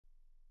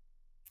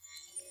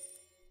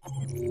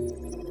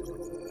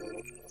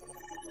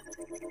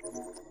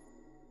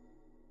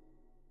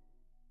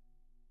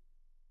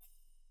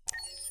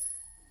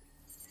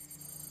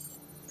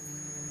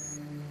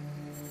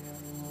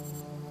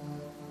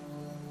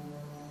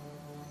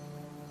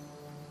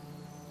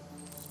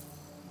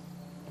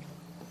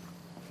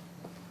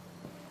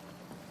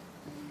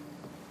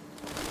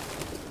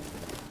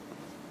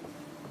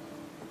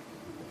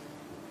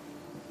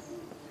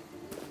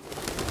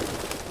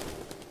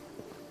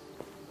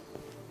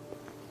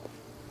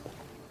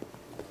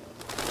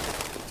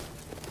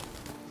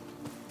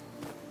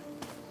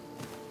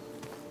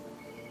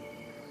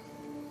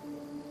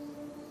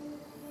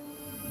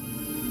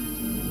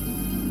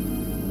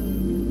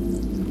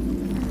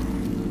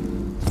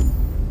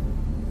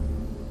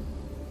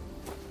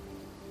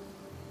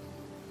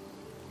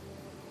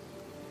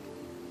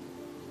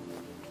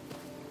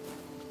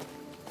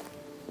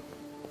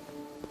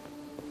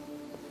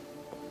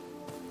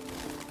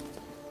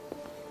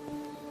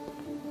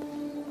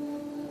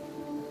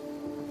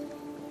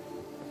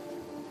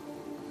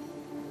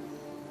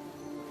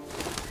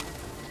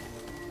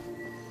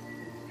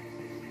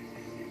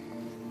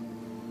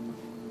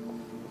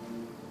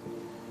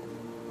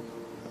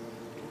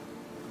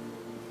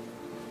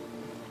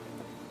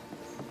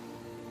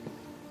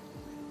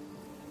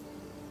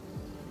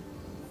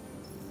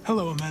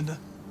Hello, Amanda.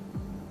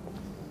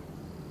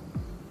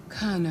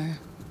 Connor,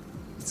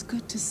 it's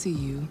good to see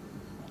you.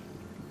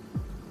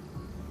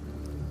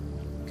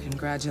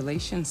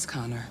 Congratulations,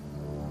 Connor.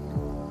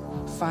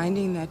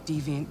 Finding that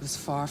deviant was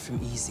far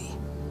from easy.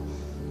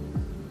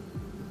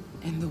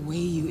 And the way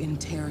you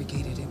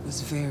interrogated it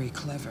was very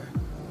clever.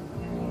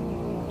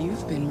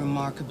 You've been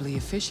remarkably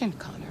efficient,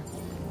 Connor.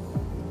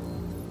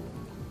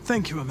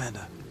 Thank you,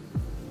 Amanda.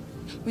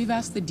 We've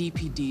asked the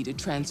DPD to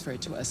transfer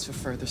it to us for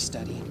further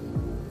study.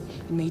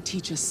 It may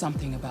teach us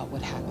something about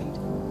what happened.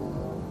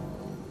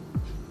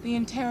 The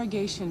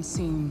interrogation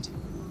seemed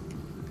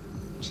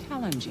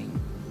challenging.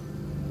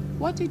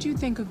 What did you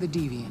think of the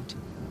deviant?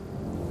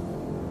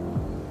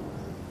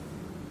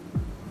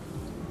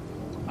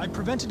 I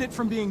prevented it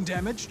from being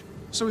damaged,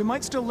 so we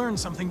might still learn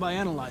something by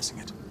analyzing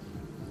it.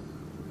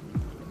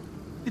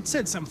 It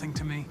said something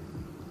to me.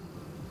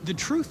 The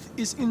truth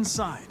is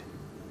inside.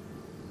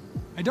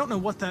 I don't know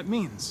what that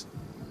means,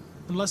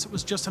 unless it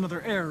was just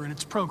another error in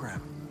its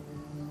program.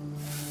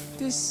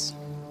 This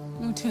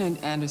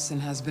Lieutenant Anderson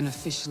has been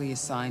officially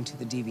assigned to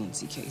the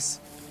deviancy case.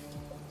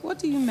 What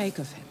do you make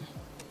of him?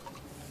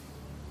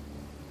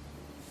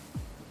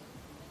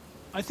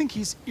 I think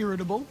he's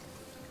irritable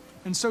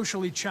and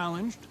socially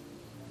challenged.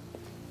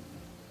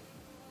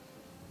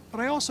 But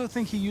I also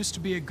think he used to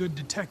be a good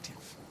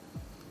detective.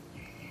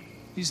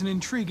 He's an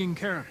intriguing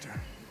character.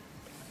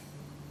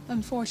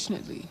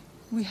 Unfortunately,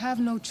 we have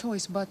no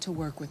choice but to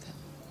work with him.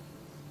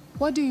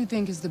 What do you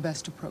think is the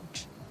best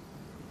approach?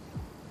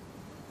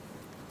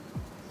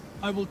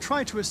 I will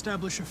try to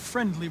establish a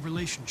friendly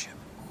relationship.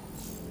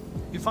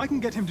 If I can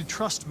get him to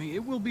trust me,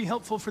 it will be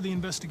helpful for the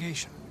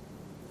investigation.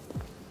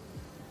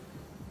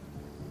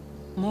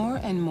 More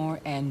and more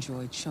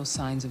androids show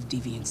signs of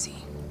deviancy.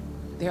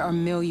 There are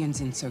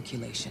millions in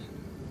circulation.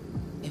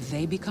 If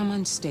they become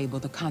unstable,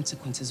 the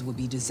consequences will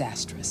be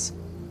disastrous.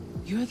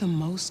 You're the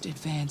most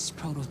advanced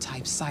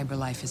prototype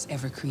CyberLife has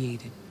ever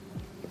created.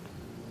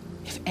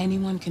 If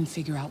anyone can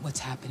figure out what's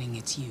happening,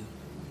 it's you.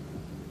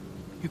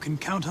 You can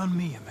count on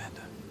me,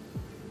 Amanda.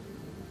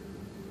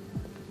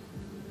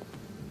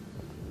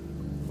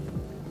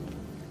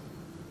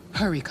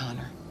 Hurry,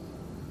 Connor.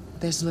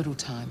 There's little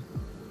time.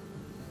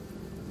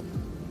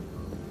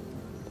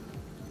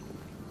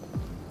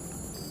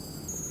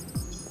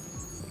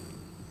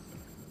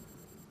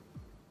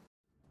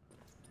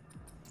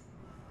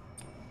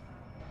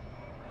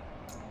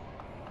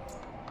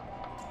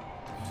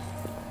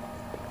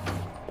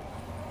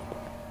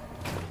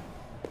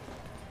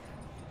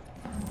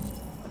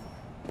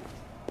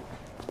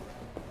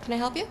 Can I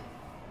help you?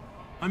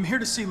 I'm here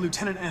to see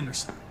Lieutenant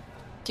Anderson.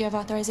 Do you have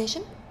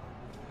authorization?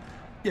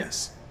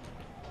 Yes.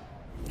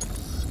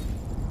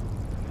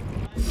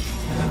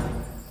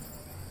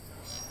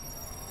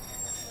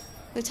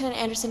 Lieutenant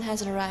Anderson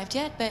hasn't arrived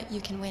yet, but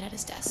you can wait at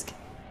his desk.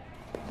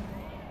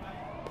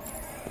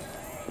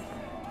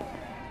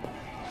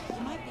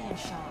 You might be in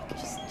shock.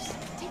 Just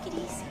take it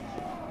easy.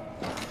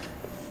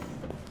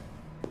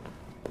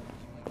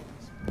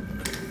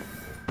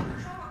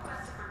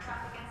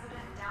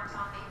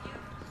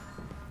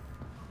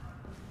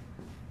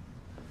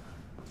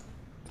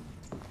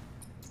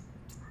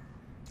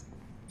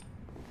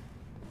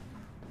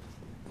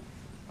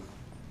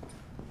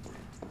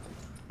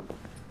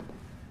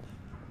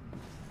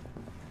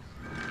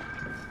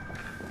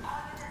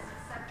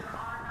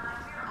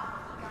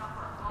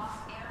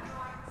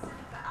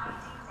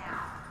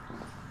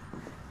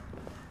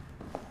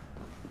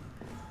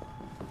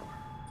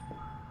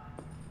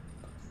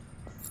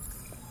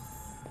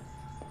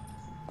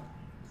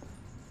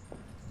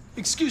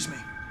 Excuse me.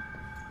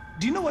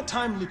 Do you know what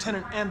time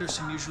Lieutenant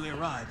Anderson usually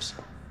arrives?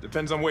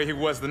 Depends on where he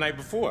was the night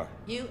before.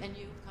 You and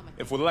you coming.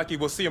 If we're lucky,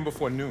 we'll see him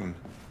before noon.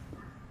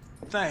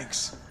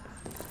 Thanks.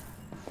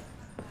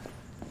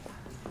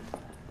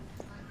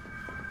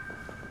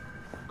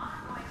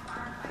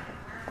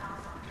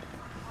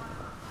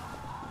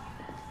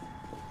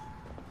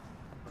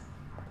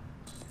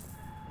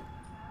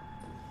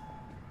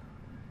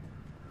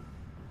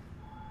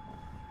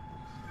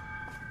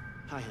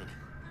 Hi, honey.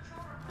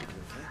 You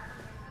okay?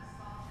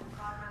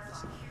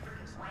 Listen.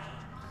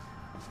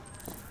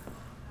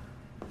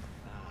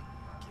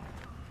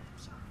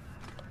 Sorry.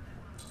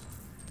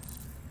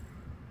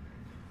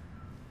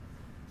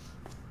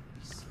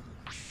 Be silly.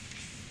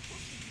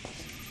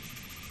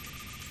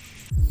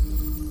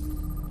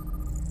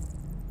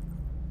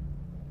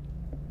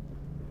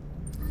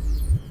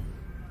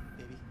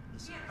 Baby,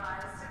 listen.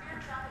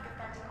 Severe traffic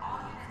affecting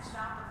all units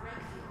south of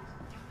Wakefield.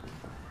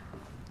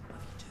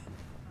 Love you too.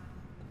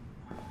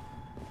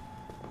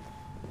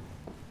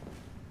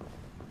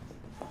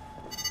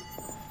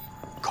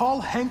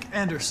 Call Hank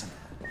Anderson.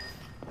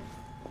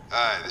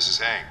 Hi, this is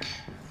Hank.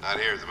 Not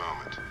here at the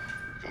moment.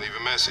 You can leave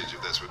a message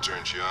if that's what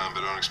turns you on,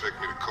 but don't expect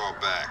me to call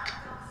back.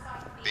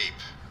 Beep.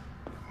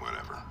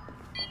 Whatever.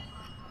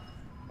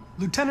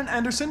 Lieutenant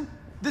Anderson,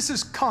 this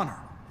is Connor.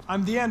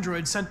 I'm the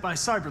android sent by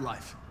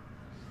CyberLife.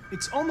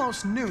 It's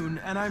almost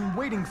noon, and I'm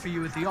waiting for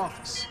you at the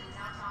office.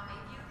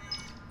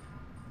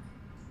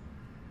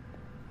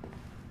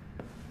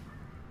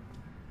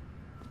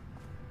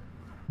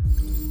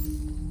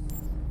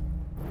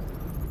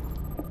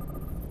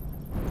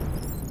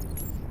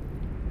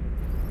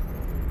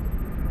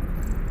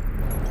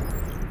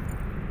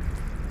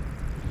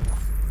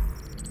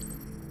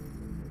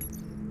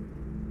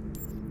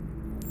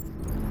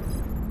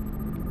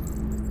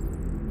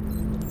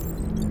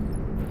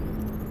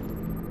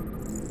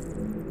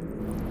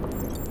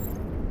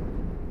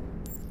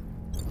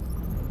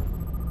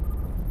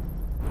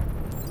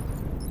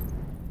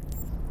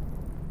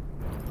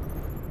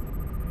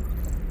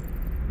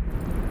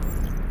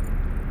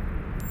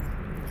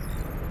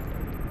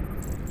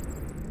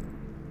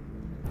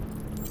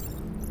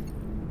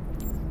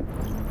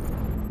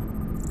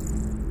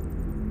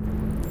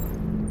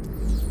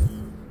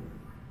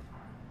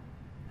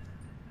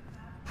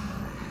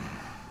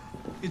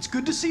 It's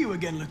good to see you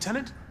again,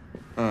 Lieutenant.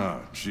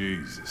 Oh,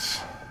 Jesus.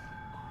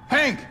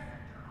 Hank!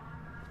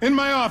 In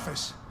my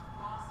office!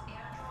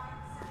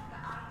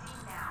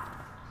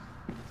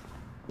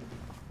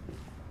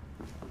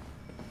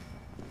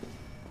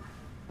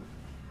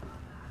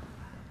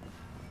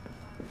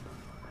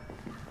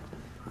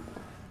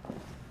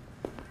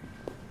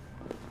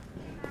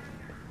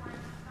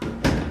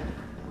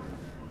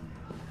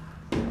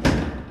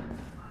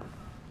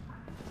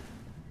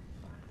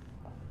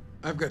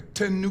 I've got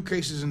 10 new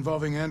cases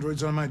involving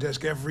androids on my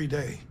desk every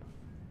day.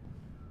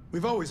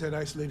 We've always had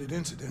isolated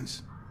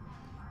incidents.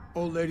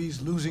 Old ladies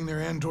losing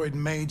their android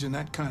maids and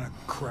that kind of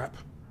crap.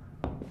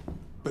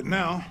 But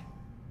now,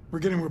 we're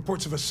getting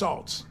reports of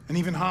assaults and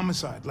even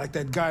homicide, like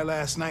that guy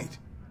last night.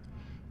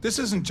 This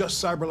isn't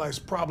just CyberLife's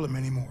problem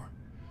anymore.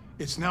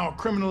 It's now a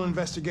criminal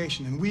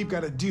investigation, and we've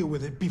got to deal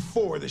with it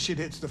before the shit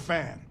hits the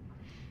fan.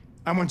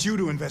 I want you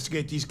to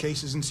investigate these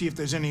cases and see if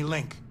there's any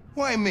link.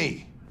 Why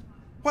me?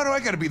 Why do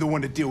I gotta be the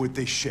one to deal with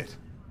this shit?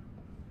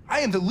 I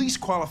am the least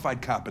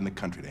qualified cop in the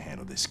country to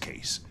handle this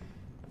case.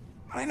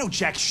 I know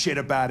jack shit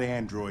about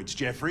androids,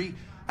 Jeffrey.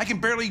 I can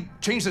barely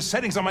change the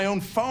settings on my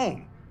own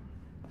phone.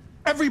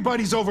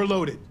 Everybody's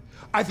overloaded.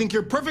 I think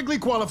you're perfectly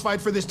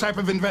qualified for this type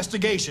of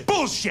investigation.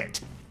 Bullshit!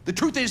 The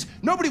truth is,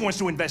 nobody wants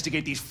to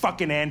investigate these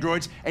fucking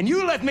androids, and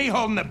you left me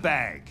holding the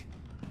bag.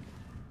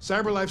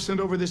 CyberLife sent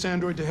over this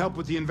android to help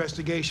with the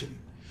investigation.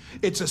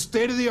 It's a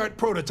state-of-the-art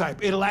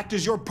prototype. It'll act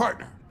as your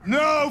partner.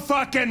 No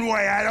fucking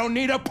way! I don't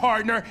need a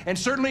partner, and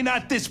certainly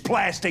not this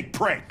plastic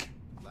prick.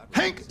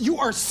 Hank, you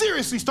are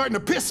seriously starting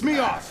to piss me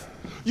off.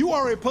 You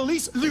are a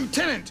police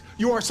lieutenant.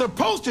 You are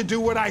supposed to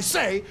do what I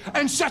say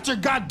and shut your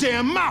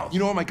goddamn mouth. You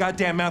know what my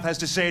goddamn mouth has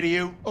to say to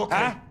you? Okay,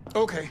 huh?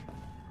 Okay.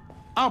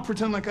 I'll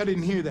pretend like I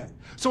didn't hear that,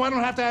 so I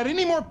don't have to add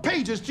any more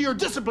pages to your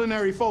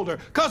disciplinary folder,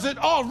 because it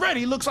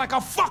already looks like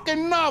a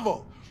fucking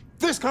novel.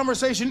 This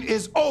conversation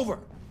is over.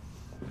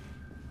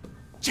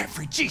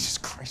 Jeffrey, Jesus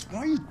Christ, why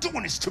are you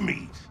doing this to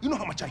me? You know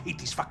how much I hate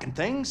these fucking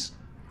things.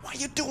 Why are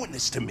you doing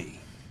this to me?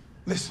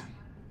 Listen,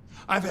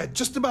 I've had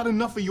just about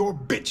enough of your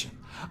bitching.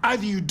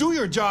 Either you do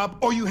your job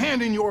or you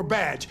hand in your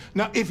badge.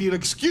 Now, if you'll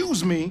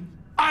excuse me,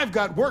 I've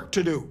got work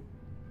to do.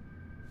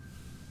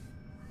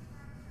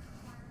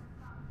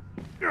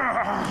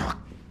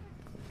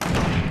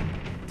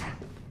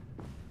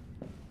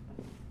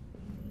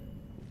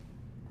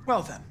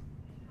 Well then,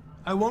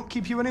 I won't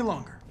keep you any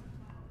longer.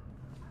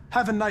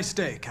 Have a nice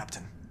day,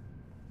 Captain.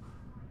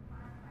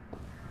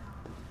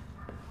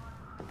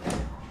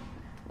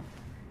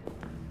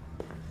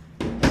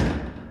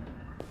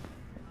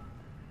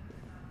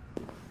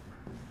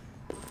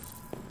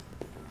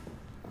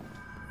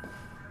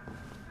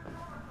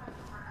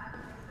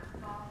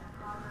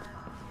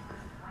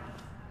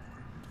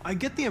 I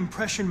get the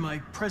impression my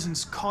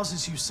presence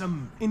causes you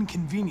some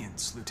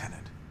inconvenience,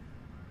 Lieutenant.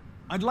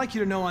 I'd like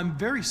you to know I'm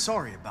very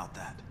sorry about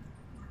that.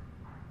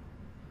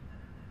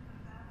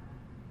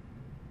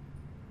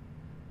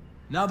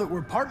 Now that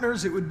we're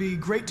partners, it would be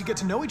great to get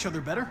to know each other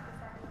better.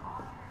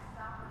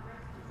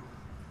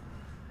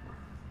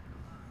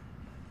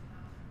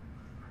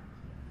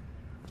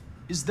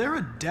 Is there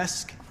a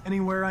desk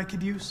anywhere I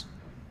could use?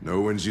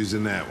 No one's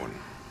using that one.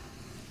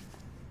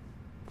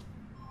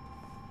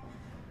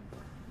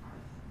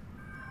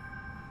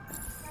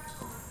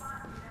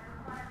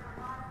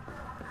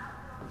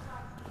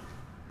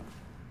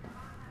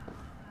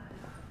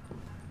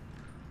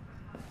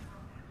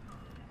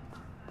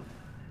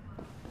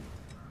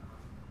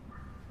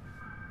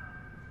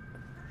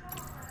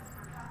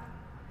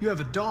 You have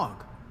a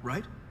dog,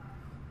 right?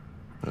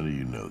 How do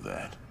you know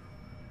that?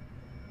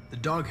 The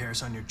dog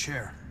hair's on your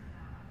chair.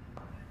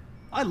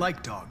 I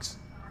like dogs.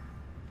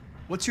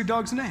 What's your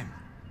dog's name?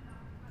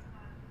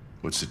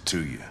 What's it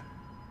to you?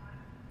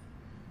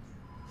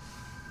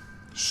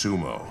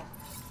 Sumo.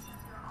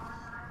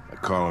 I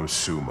call him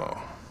Sumo.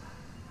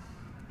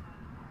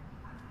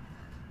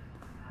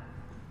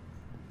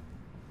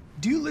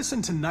 Do you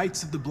listen to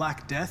Knights of the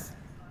Black Death?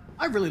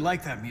 I really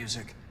like that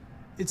music.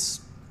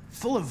 It's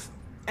full of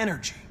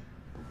energy.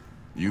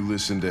 You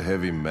listen to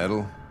heavy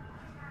metal?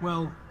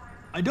 Well,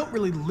 I don't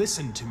really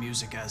listen to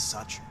music as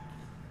such,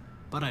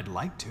 but I'd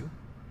like to.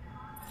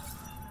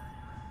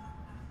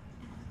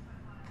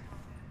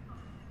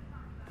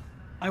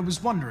 I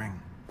was wondering,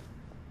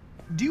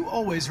 do you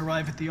always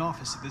arrive at the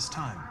office at this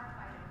time?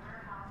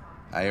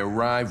 I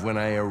arrive when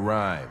I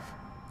arrive.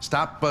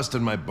 Stop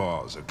busting my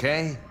balls,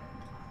 okay?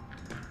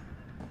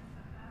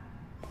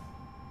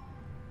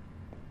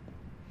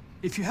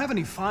 If you have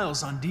any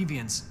files on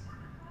Deviants,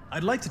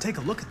 I'd like to take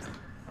a look at them.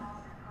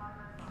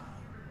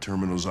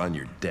 Terminal's on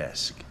your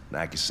desk.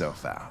 Knock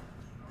yourself out.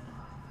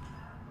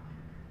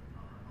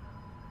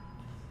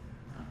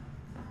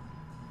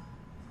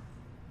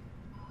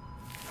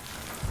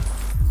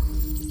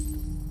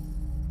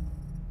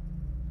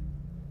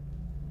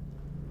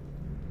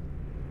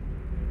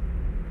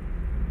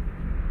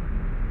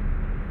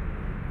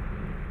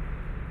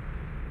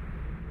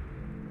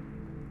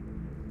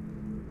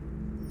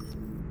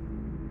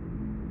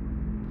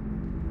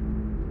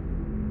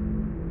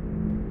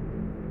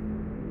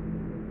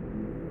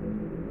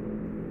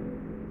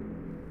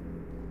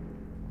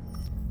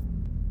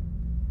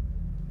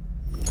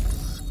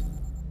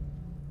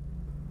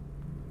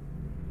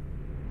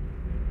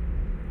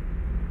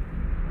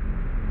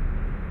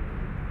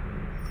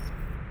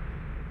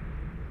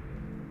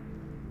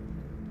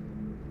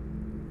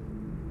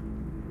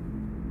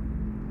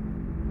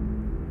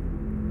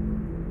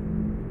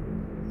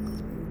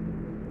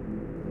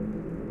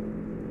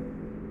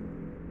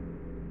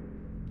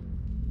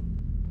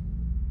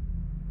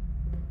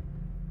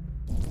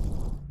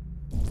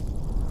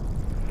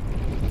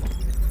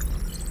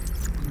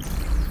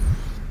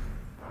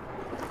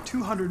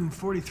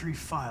 $243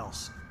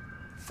 files.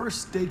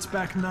 First dates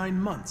back 9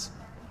 months.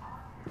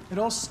 It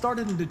all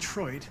started in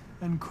Detroit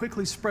and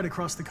quickly spread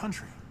across the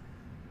country.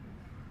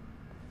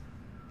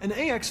 An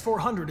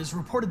AX-400 is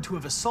reported to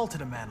have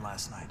assaulted a man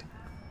last night.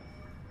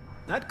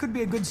 That could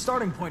be a good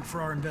starting point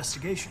for our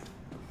investigation.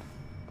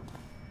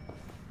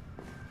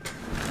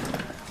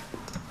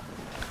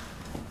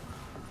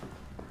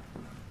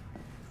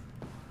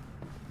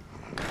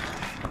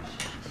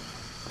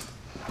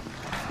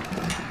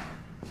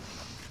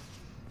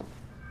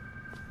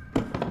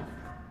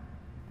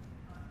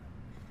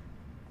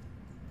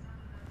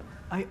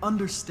 I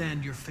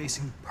understand you're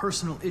facing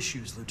personal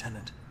issues,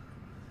 Lieutenant.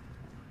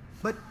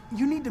 But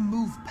you need to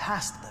move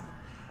past them,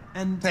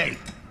 and... Hey,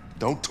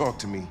 don't talk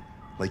to me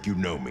like you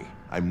know me.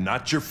 I'm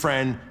not your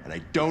friend, and I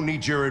don't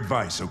need your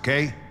advice,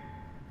 okay?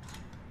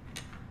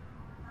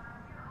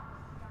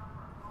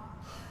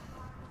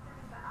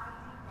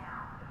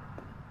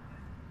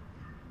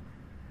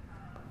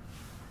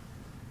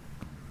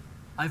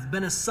 I've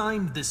been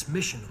assigned this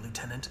mission,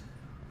 Lieutenant.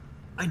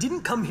 I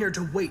didn't come here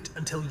to wait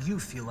until you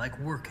feel like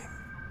working.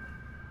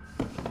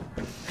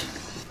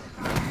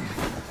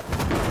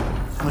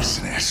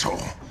 Listen,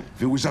 asshole.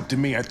 If it was up to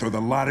me, I'd throw the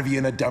lot of you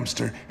in a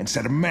dumpster and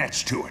set a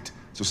match to it.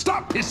 So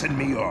stop pissing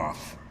me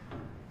off.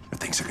 Or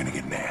things are gonna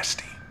get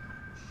nasty.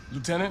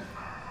 Lieutenant,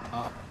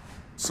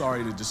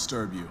 sorry to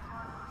disturb you.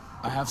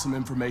 I have some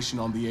information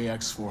on the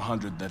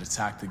AX-400 that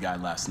attacked the guy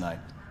last night.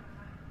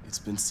 It's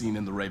been seen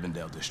in the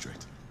Ravendale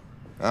district.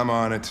 I'm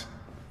on it.